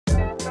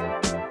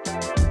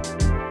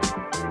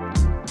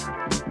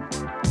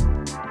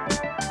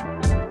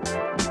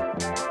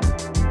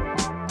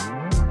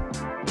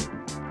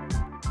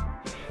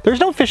there's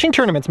no fishing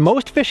tournaments.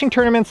 Most fishing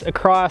tournaments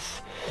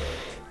across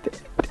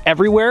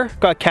everywhere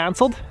got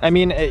canceled. I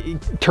mean,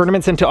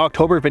 tournaments into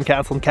October have been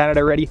canceled in Canada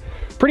already.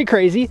 Pretty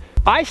crazy.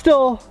 I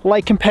still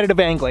like competitive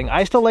angling.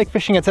 I still like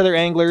fishing against other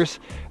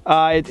anglers.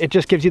 It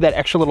just gives you that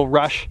extra little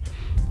rush.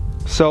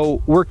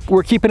 So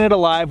we're keeping it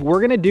alive. We're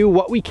gonna do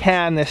what we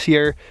can this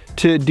year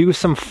to do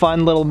some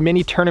fun little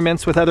mini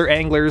tournaments with other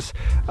anglers,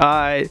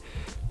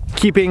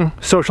 keeping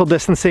social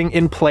distancing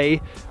in play.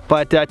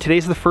 But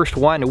today's the first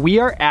one. We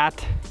are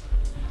at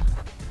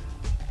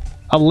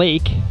a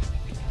lake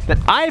that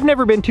I've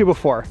never been to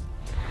before.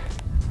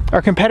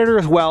 Our competitor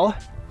as well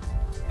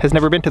has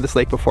never been to this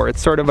lake before.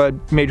 It's sort of a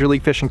major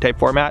league fishing type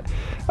format.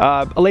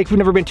 A lake we've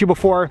never been to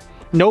before,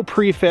 no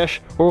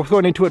pre-fish. We're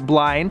going into it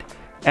blind,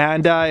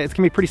 and it's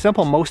gonna be pretty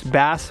simple. Most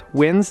bass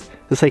wins.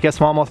 This lake has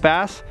smallmouth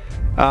bass.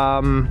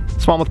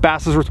 Smallmouth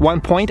bass is worth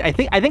 1 point. I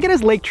think it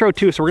has lake trout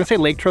too, so we're gonna say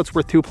lake trout's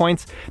worth 2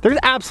 points. There's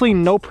absolutely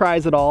no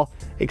prize at all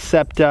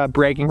except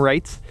bragging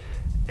rights,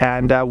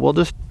 and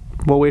we'll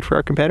wait for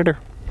our competitor.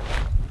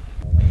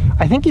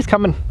 I think he's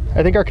coming.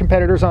 I think our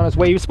competitor's on his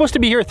way. He was supposed to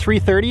be here at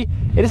 3:30.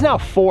 It is now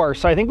 4,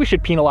 so I think we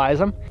should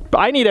penalize him. But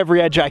I need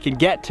every edge I can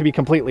get, to be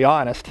completely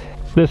honest.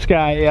 This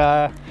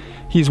guy,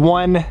 he's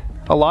won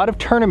a lot of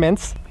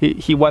tournaments.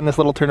 He won this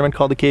little tournament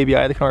called the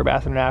KBI, the Kenora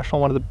Bass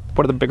International, one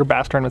of the bigger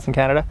bass tournaments in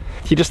Canada.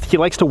 He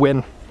likes to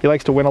win. He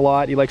likes to win a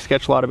lot. He likes to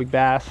catch a lot of big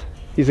bass.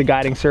 He's a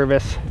guiding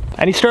service.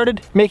 And he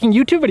started making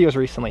YouTube videos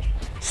recently.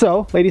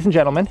 So, ladies and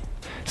gentlemen,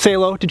 say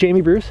hello to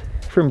Jamie Bruce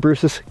from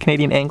Bruce's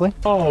Canadian Angling.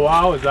 Oh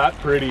wow, is that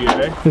pretty,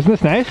 eh? Isn't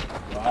this nice?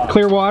 Wow.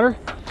 Clear water.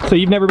 So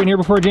you've never been here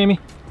before, Jamie?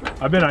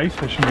 I've been ice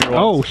fishing here once.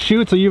 Oh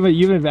shoot, so you have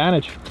an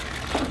advantage.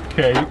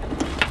 Okay,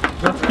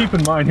 let's keep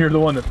in mind you're the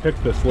one that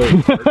picked this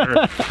lake.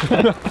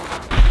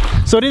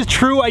 So it is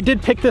true, I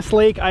did pick this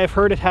lake. I have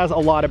heard it has a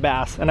lot of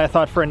bass, and I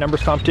thought for a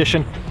numbers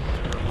competition,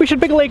 we should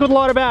pick a lake with a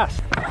lot of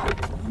bass.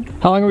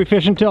 How long are we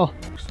fishing till?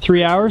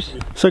 3 hours?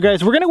 So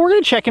guys, we're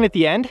gonna check in at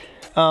the end.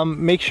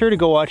 Make sure to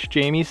go watch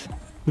Jamie's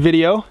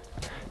video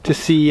to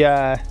see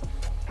how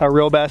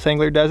Real Bass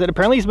Angler does it.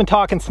 Apparently he's been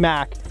talking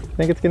smack.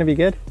 Think it's gonna be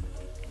good?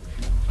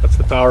 That's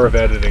the power of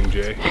editing,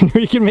 Jay.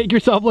 You can make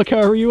yourself look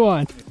however you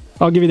want.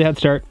 I'll give you the head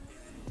start.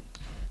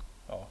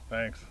 Oh,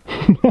 thanks.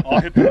 I'll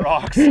hit the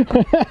rocks.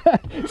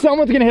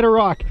 Someone's gonna hit a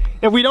rock.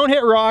 If we don't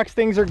hit rocks,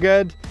 things are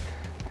good.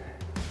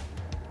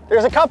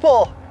 There's a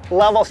couple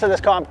levels to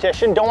this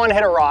competition. Don't want to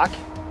hit a rock.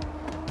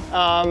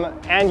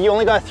 And you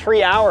only got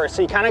 3 hours,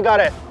 so you kind of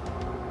gotta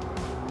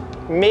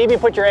maybe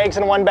put your eggs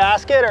in one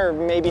basket or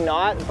maybe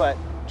not, but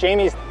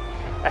Jamie's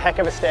a heck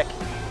of a stick.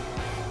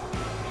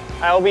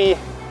 I mean,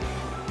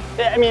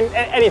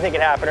 anything could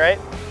happen, right?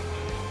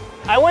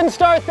 I wouldn't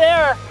start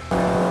there.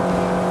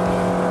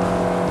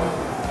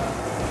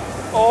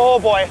 Oh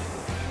boy,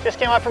 just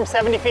came up from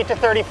 70 feet to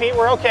 30 feet,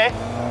 we're okay.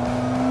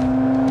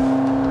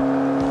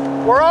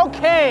 We're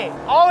okay.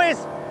 Always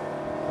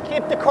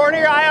keep the corner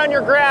of your eye on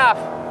your graph.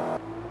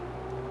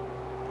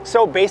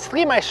 So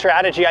basically my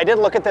strategy, I did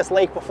look at this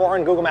lake before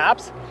on Google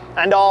Maps,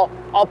 and I'll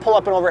pull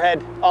up an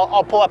overhead,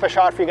 I'll pull up a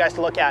shot for you guys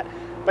to look at.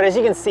 But as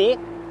you can see,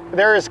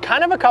 there's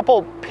kind of a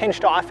couple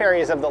pinched off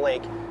areas of the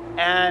lake,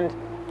 and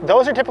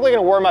those are typically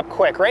gonna warm up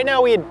quick. Right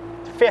now we had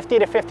 50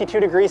 to 52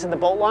 degrees at the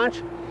boat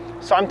launch,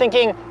 so I'm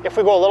thinking if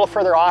we go a little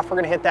further off, we're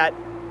gonna hit that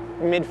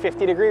mid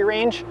 50-degree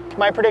range.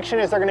 My prediction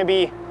is they're gonna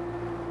be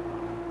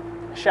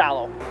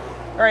shallow.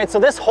 All right, so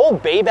this whole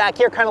bay back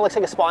here kind of looks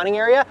like a spawning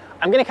area.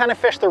 I'm gonna kind of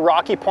fish the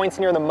rocky points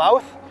near the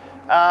mouth.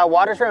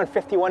 Water's around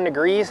 51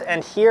 degrees,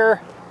 and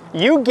here,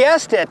 you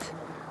guessed it,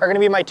 are gonna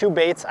be my 2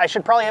 baits. I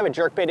should probably have a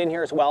jerkbait in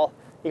here as well.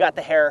 You got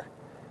the hair,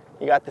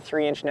 you got the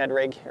 3-inch Ned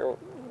rig, or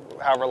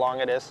however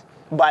long it is.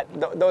 But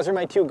those are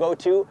my 2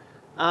 go-to.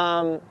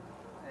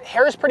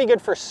 Hair is pretty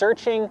good for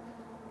searching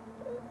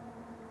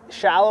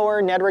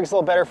shallower. Ned rig's a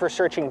little better for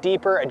searching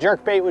deeper. A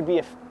jerkbait would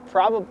be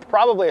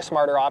probably a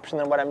smarter option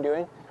than what I'm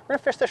doing. We're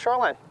gonna fish the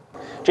shoreline.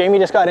 Jamie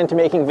just got into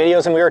making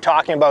videos, and we were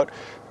talking about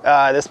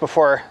this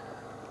before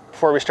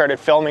we started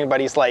filming, but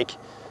he's like,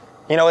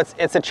 you know,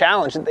 it's a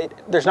challenge.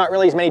 There's not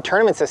really as many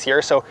tournaments this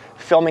year, so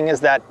filming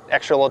is that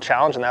extra little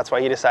challenge, and that's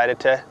why he decided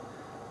to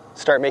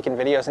start making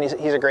videos, and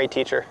he's a great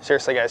teacher.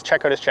 Seriously guys,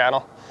 check out his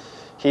channel.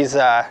 He's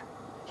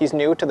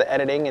new to the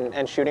editing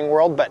and shooting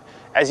world, but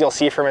as you'll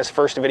see from his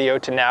first video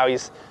to now,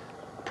 he's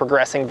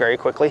progressing very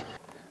quickly.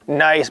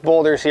 Nice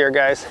boulders here,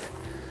 guys.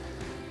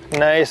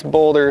 Nice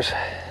boulders.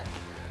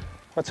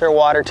 What's our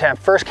water temp?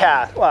 First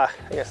cast, well,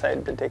 I guess I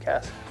did take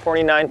cast.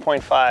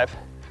 49.5.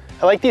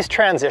 I like these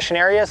transition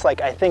areas.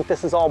 Like, I think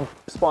this is all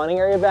spawning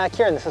area back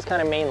here, and this is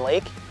kind of main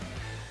lake.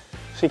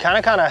 So you kind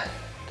of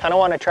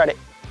want to try to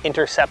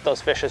intercept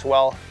those fish as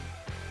well.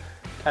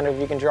 Kind of,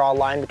 you can draw a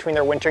line between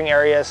their wintering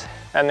areas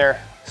and their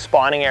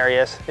spawning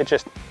areas. It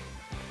just,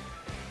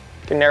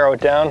 you can narrow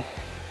it down.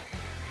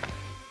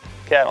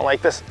 Okay, I don't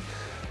like this.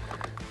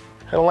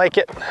 I don't like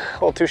it. A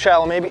little too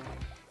shallow, maybe.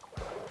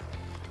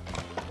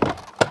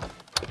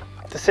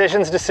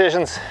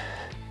 Decisions.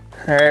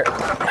 All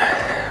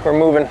right, we're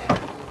moving.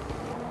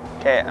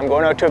 Okay, I'm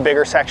going out to a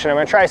bigger section. I'm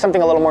gonna try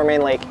something a little more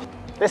main lake.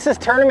 This is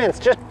tournaments,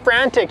 just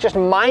frantic, just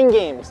mind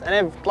games.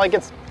 And like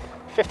it's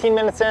 15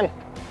 minutes in.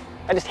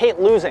 I just hate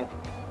losing.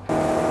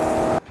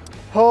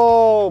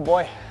 Oh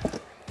boy.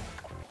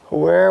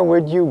 Where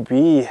would you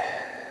be?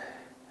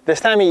 This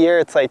time of year,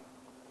 it's like,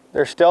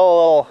 they're still a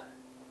little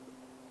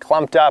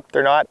clumped up.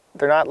 They're not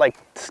like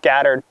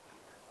scattered.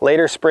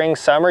 Later spring,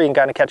 summer, you can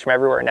kind of catch them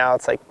everywhere. Now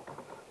it's like,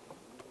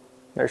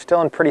 they're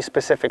still in pretty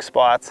specific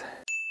spots.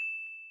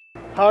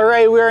 All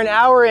right, we're an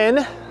hour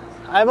in.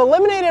 I've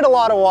eliminated a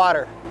lot of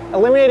water.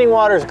 Eliminating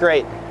water is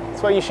great.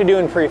 That's what you should do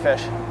in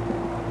pre-fish.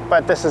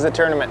 But this is a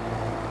tournament,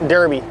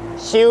 derby.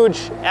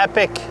 Huge,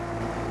 epic,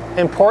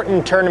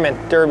 important tournament,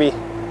 derby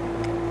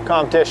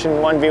competition,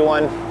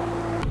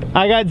 1v1.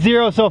 I got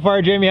 0 so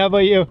far, Jamie. How about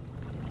you?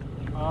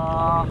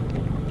 Are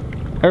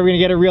we gonna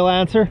get a real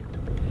answer?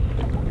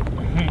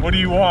 What do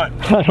you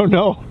want? I don't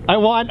know. I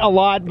want a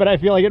lot, but I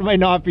feel like it might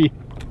not be.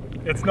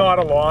 It's not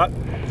a lot,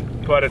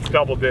 but it's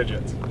double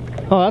digits.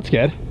 Oh, that's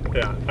good.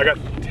 Yeah, I got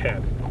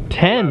 10.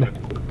 10?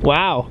 11.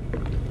 Wow.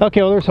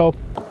 Okay, well, there's hope.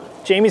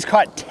 Jamie's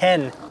caught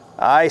 10.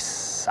 I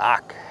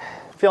suck.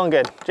 Feeling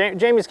good.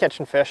 Jamie's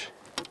catching fish,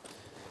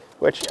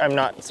 which I'm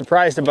not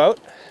surprised about.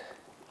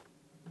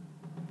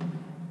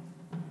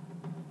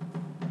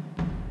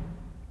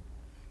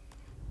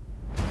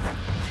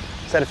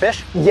 Is that a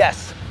fish?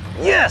 Yes.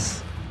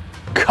 Yes.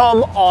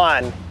 Come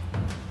on.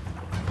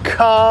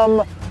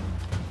 Come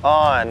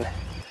on.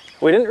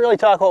 We didn't really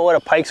talk about what a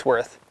pike's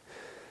worth.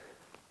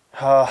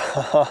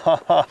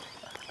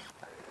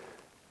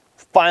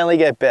 Finally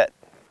get bit.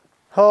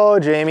 Oh,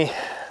 Jamie.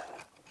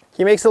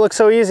 He makes it look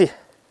so easy.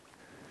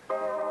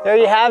 There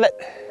you have it.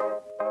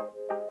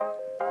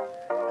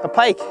 A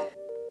pike.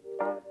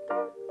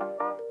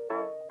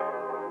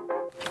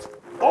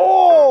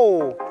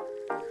 Oh!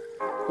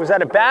 Was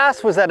that a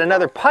bass? Was that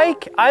another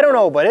pike? I don't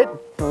know, but it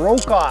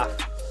broke off.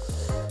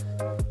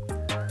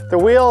 The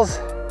wheels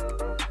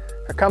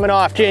are coming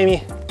off,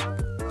 Jamie.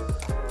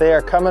 They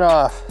are coming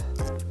off.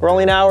 We're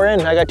only an hour in.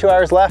 I got 2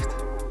 hours left.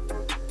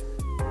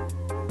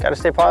 Gotta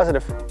stay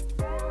positive.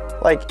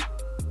 Like,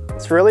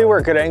 it's really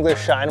where good anglers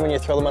shine when you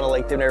throw them on a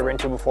lake they've never been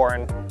to before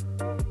and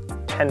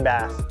 10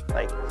 bass.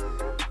 Like,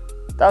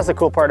 that was the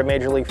cool part of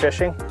Major League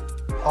Fishing.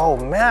 Oh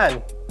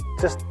man,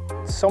 just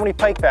so many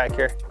pike back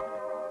here.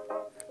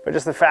 But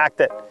just the fact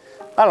that,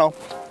 I don't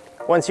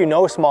know, once you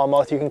know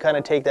smallmouth, you can kind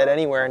of take that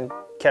anywhere and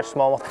catch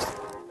smallmouth.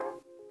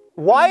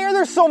 Why are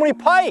there so many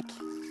pike?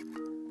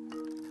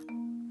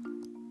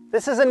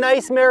 This is a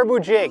nice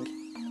marabou jig.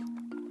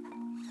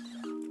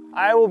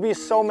 I will be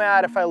so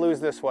mad if I lose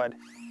this one.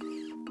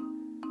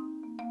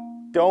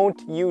 Don't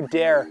you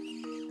dare.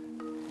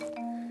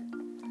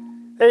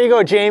 There you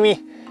go,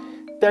 Jamie.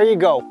 There you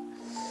go.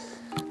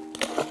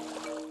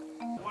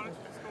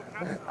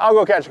 I'll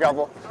go catch a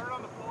couple.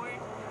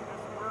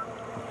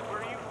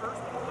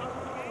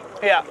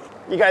 Yeah,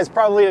 you guys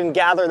probably didn't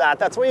gather that.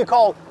 That's what you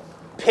call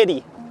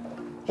pity.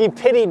 He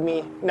pitied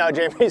me. No,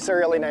 Jamie's a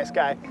really nice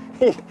guy.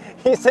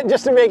 He said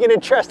just to make it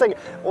interesting,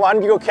 why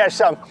don't you go catch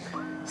some?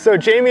 So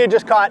Jamie had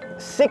just caught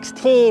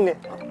 16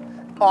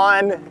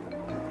 on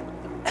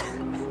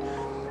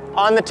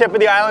the tip of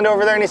the island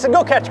over there, and he said,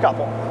 go catch a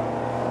couple.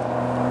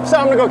 So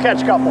I'm gonna go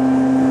catch a couple.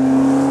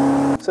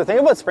 So the thing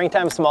about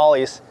springtime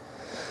smallies,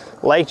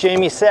 like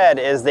Jamie said,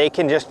 is they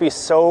can just be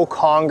so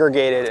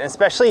congregated, and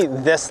especially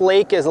this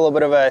lake is a little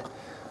bit of a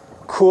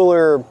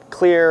cooler,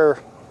 clear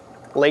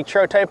lake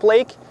trout type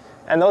lake,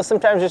 and those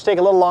sometimes just take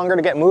a little longer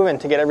to get moving,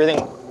 to get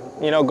everything,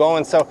 you know,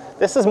 going. So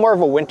this is more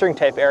of a wintering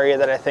type area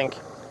that I think,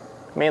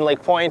 Main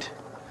Lake Point.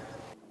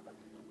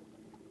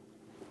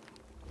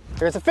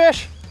 There's a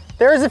fish.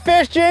 There's a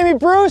fish, Jamie.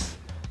 Bruce,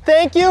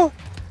 thank you.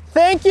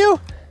 Thank you.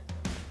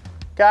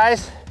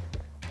 Guys,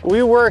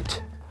 we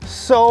worked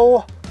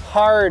so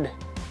hard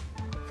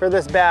for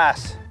this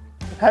bass.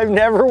 I've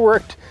never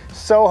worked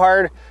so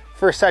hard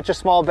for such a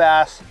small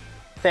bass.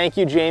 Thank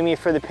you, Jamie,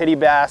 for the pity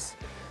bass.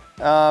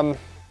 I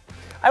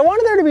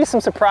wanted there to be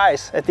some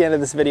surprise at the end of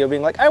this video,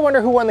 being like, I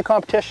wonder who won the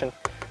competition.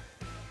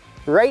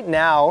 Right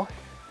now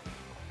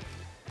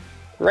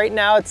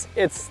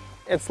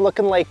it's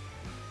looking like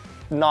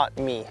not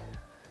me.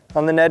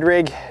 On the Ned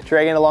rig,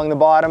 dragging along the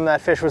bottom, that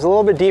fish was a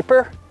little bit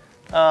deeper.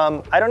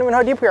 I don't even know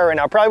how deep we are right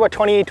now, probably about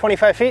 20,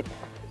 25 feet.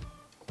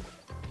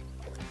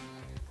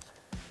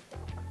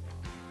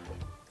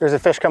 There's a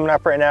fish coming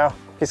up right now.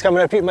 He's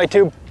coming up eating my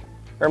tube,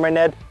 or my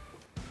Ned.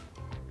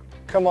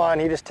 Come on,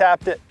 he just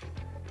tapped it.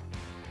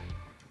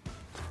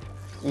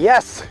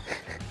 Yes!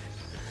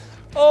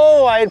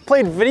 Oh, I had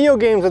played video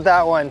games with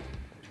that one.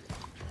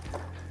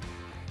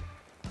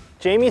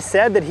 Jamie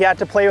said that he had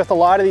to play with a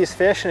lot of these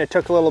fish and it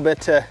took a little bit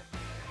to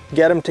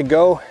get him to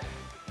go.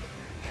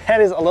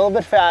 That is a little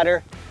bit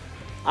fatter.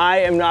 I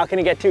am not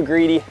gonna get too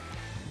greedy.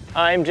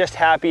 I'm just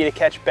happy to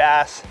catch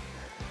bass.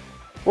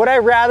 Would I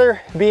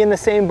rather be in the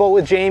same boat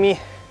with Jamie,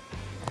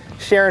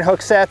 sharing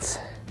hook sets?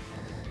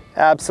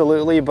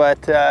 Absolutely,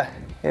 but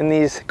in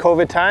these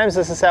COVID times,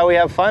 this is how we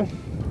have fun.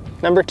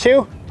 Number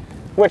 2,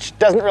 which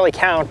doesn't really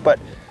count, but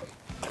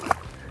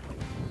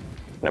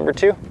number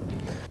 2.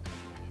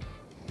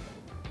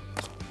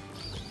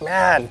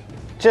 Man,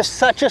 just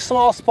such a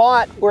small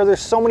spot where there's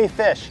so many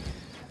fish.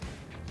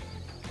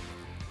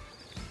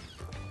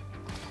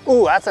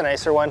 Ooh, that's a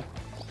nicer one.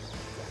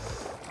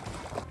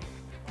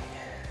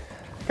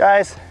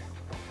 Guys,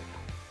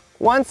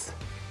 once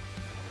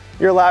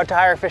you're allowed to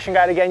hire a fishing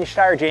guide again, you should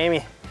hire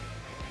Jamie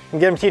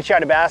and get him to teach you how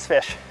to bass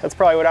fish. That's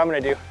probably what I'm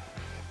gonna do.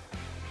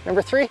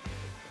 Number 3.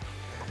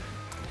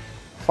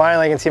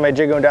 Finally, I can see my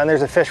jig going down.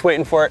 There's a fish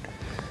waiting for it.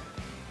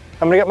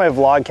 I'm gonna get my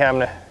vlog cam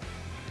to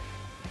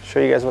show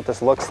you guys what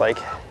this looks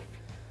like.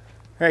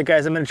 All right,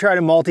 guys, I'm gonna try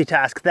to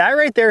multitask. That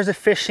right there is a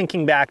fish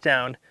sinking back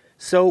down.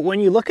 So when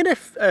you look at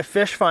a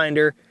fish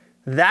finder,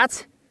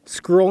 that's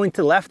scrolling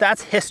to the left,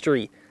 that's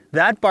history.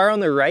 That bar on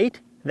the right,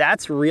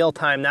 that's real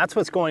time. That's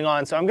what's going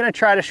on. So I'm gonna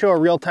try to show a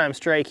real time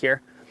strike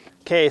here.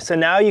 Okay, so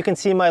now you can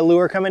see my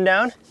lure coming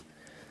down.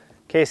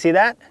 Okay, see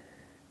that?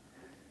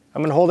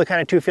 I'm gonna hold it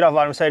kind of 2 feet off the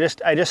bottom. So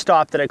I just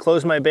stopped it. I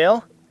closed my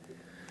bail.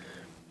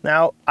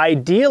 Now,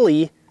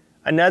 ideally,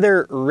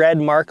 another red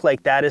mark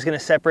like that is gonna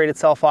separate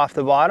itself off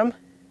the bottom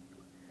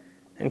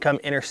and come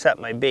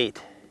intercept my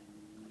bait.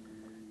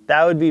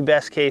 That would be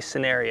best case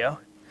scenario.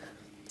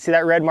 See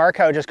that red mark,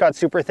 how it just got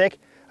super thick?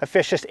 A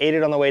fish just ate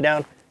it on the way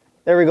down.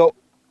 There we go.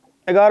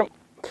 I got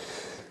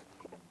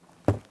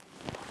him.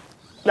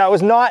 That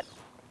was not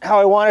how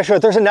I want to show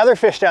it. There's another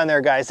fish down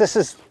there, guys. This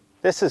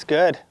is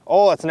good.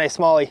 Oh, that's a nice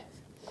smallie.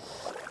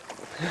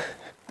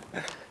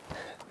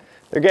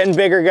 They're getting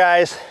bigger,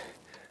 guys,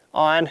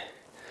 on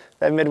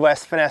that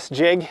Midwest Finesse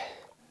jig.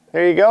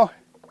 There you go.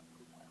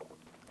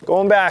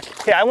 Going back.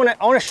 Okay, I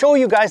wanna show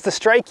you guys the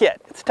strike yet.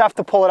 It's tough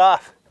to pull it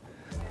off.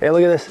 Hey,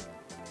 look at this.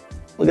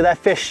 Look at that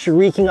fish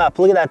shrieking up.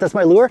 Look at that, that's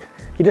my lure.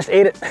 He just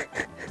ate it.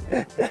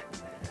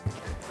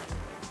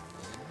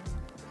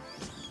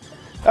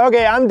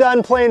 Okay, I'm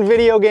done playing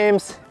video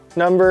games.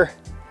 Number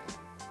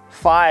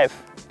 5,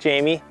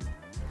 Jamie.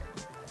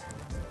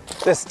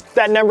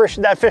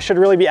 That fish should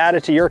really be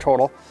added to your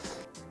total.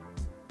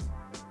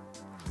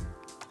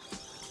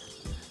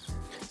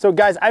 So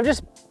guys, I've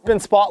just been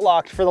spot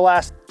locked for the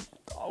last,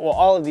 well,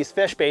 all of these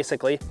fish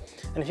basically.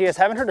 And if you guys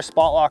haven't heard of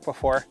spot lock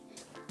before,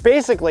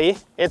 basically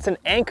it's an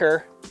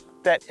anchor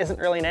that isn't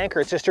really an anchor.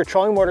 It's just your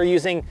trolling motor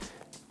using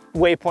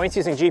waypoints,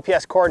 using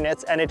GPS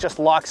coordinates, and it just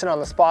locks in on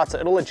the spot. So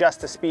it'll adjust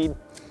the speed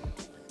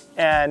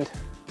and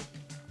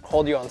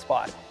hold you on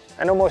spot.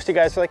 I know most of you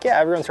guys are like, yeah,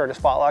 everyone's heard of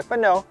spot lock, but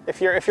no, if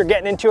you're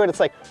getting into it, it's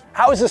like,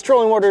 how is this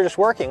trolling motor just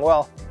working?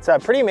 Well, it's a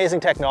pretty amazing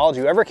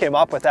technology. Whoever came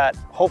up with that,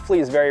 hopefully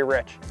is very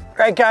rich. All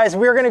right, guys,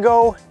 we're gonna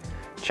go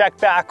check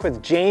back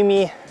with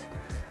Jamie.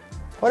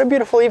 What a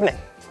beautiful evening.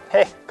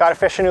 Hey, gotta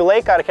fish a new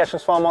lake, gotta catch some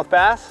smallmouth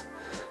bass,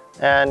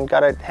 and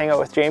gotta hang out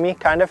with Jamie,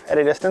 kind of, at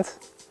a distance,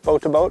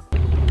 boat to boat.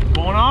 What's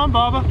going on,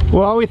 Bubba?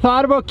 Well, we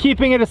thought about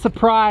keeping it a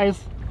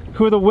surprise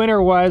who the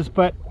winner was,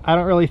 but I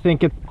don't really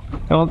think it,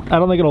 I don't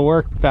think it'll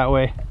work that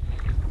way.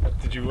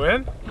 Did you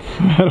win?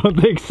 I don't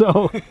think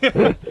so.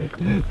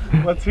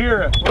 Let's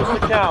hear it. What's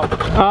the count?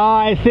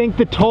 I think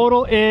the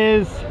total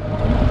is,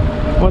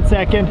 1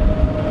 second.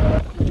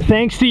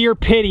 Thanks to your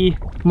pity,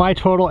 my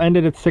total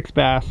ended at 6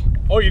 bass.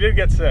 Oh, you did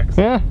get 6?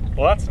 Yeah.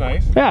 Well, that's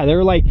nice. Yeah,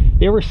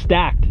 they were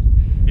stacked.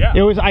 Yeah.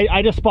 It was,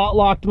 I just spot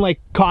locked and like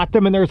caught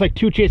them, and there was like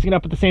 2 chasing it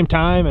up at the same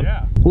time. And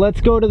yeah.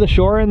 Let's go to the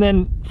shore, and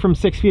then from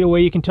 6 feet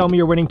away, you can tell me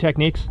your winning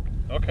techniques.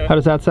 Okay. How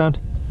does that sound?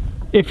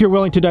 If you're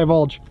willing to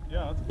divulge.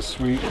 Yeah, that's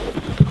sweet.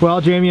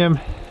 Well, Jamie, I'm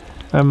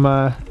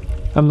the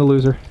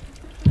loser.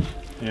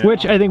 Yeah.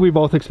 Which I think we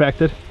both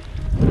expected.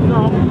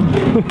 No.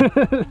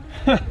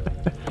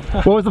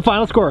 What was the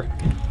final score?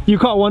 You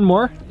caught one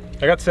more?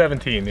 I got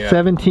 17, yeah.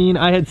 17,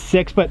 I had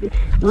 6, but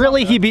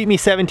really he beat me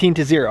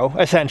 17-0,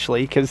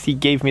 essentially, because he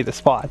gave me the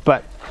spot.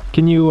 But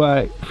can you,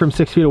 from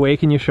 6 feet away,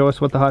 can you show us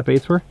what the hot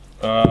baits were?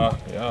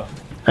 Yeah.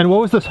 And what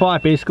was the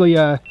spot? Basically,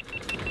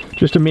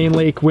 just a main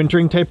lake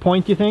wintering type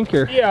point, you think?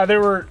 Or? Yeah, they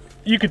were,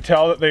 you could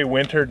tell that they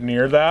wintered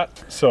near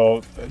that,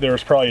 so there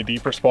was probably a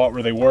deeper spot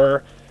where they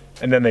were,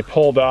 and then they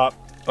pulled up.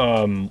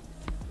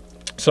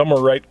 Some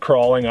were right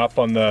crawling up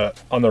on the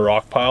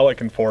rock pile,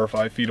 like in 4 or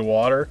 5 feet of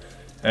water,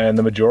 and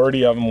the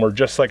majority of them were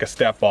just like a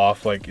step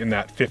off, like in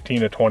that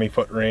 15 to 20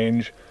 foot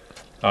range.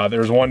 There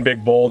was one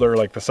big boulder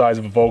like the size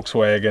of a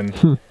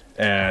Volkswagen,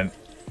 and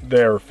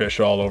there were fish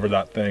all over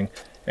that thing.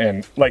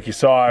 And like you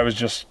saw, I was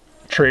just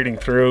trading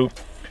through.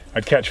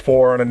 I'd catch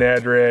 4 on a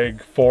Ned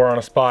rig, 4 on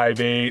a spy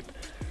bait,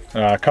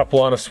 a couple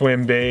on a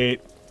swim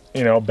bait,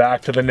 you know,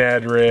 back to the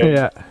Ned rig.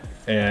 Yeah.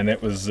 And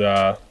it was,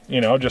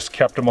 you know, just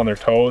kept them on their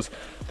toes.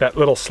 That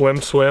little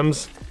Slim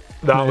Swims,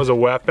 that was a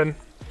weapon.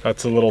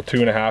 That's a little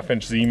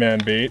 2.5-inch Z-Man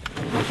bait.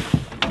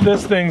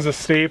 This thing's a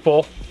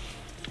staple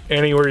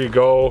anywhere you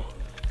go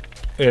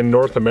in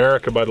North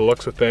America by the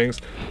looks of things.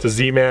 It's a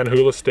Z-Man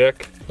hula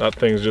stick. That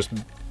thing's just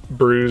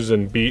bruised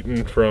and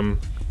beaten from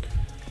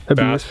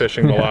bass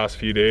fishing the last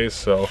few days,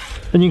 so.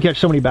 And you can catch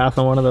so many bass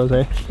on one of those,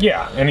 eh?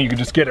 Yeah, and you can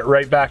just get it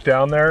right back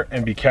down there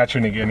and be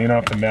catching again. You don't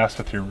have to mess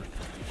with your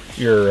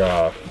you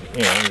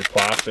know, your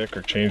plastic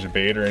or change the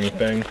bait or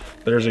anything.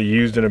 There's a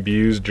used and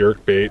abused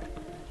jerk bait.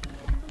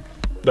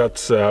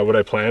 That's what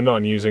I planned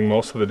on using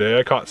most of the day.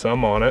 I caught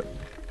some on it.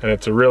 and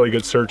it's a really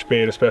good search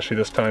bait, especially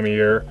this time of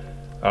year.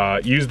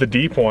 Use the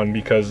deep one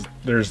because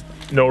there's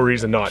no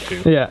reason not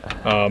to.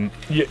 Yeah.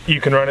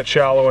 You can run it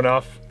shallow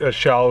enough, as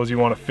shallow as you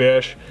want to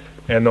fish,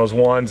 and those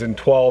ones in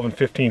 12 and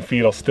 15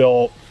 feet will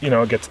still, you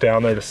know, it gets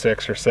down there to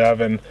 6 or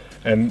 7,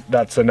 and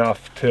that's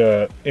enough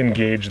to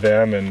engage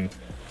them and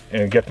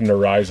get them to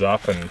rise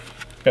up and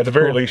at the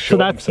very least show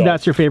themselves. So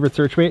that's your favorite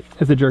search bait,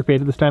 is the jerk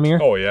bait at this time of year?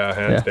 Oh yeah,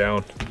 hands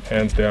down,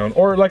 hands down.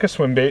 Or like a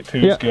swim bait too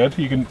is good.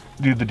 You can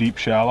do the deep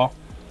shallow.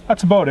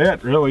 That's about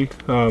it, really.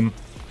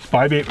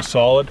 Spy bait was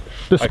solid.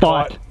 The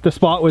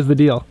spot was the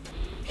deal.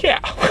 Yeah,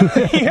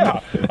 yeah.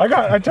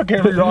 I took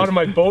every rod of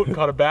my boat and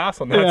caught a bass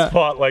on that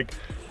spot, like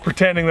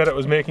pretending that it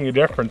was making a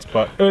difference,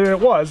 but it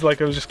was like,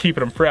 it was just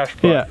keeping them fresh.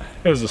 But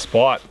it was a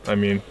spot. I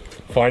mean,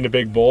 find a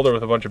big boulder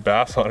with a bunch of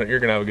bass on it, you're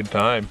gonna have a good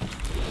time.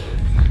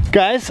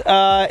 Guys,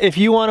 if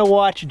you want to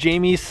watch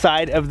Jamie's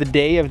side of the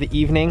day, of the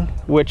evening,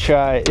 which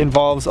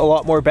involves a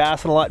lot more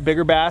bass and a lot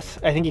bigger bass,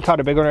 I think he caught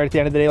a big one right at the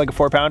end of the day, like a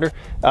 4-pounder.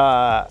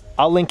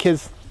 I'll link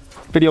his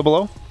video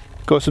below.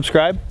 Go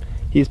subscribe.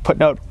 He's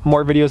putting out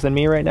more videos than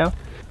me right now.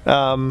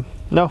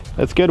 No,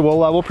 that's good.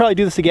 We'll probably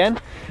do this again,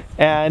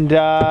 and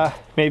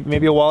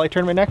maybe a walleye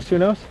tournament next. Who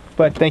knows?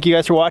 But thank you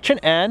guys for watching,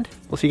 and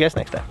we'll see you guys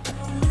next time.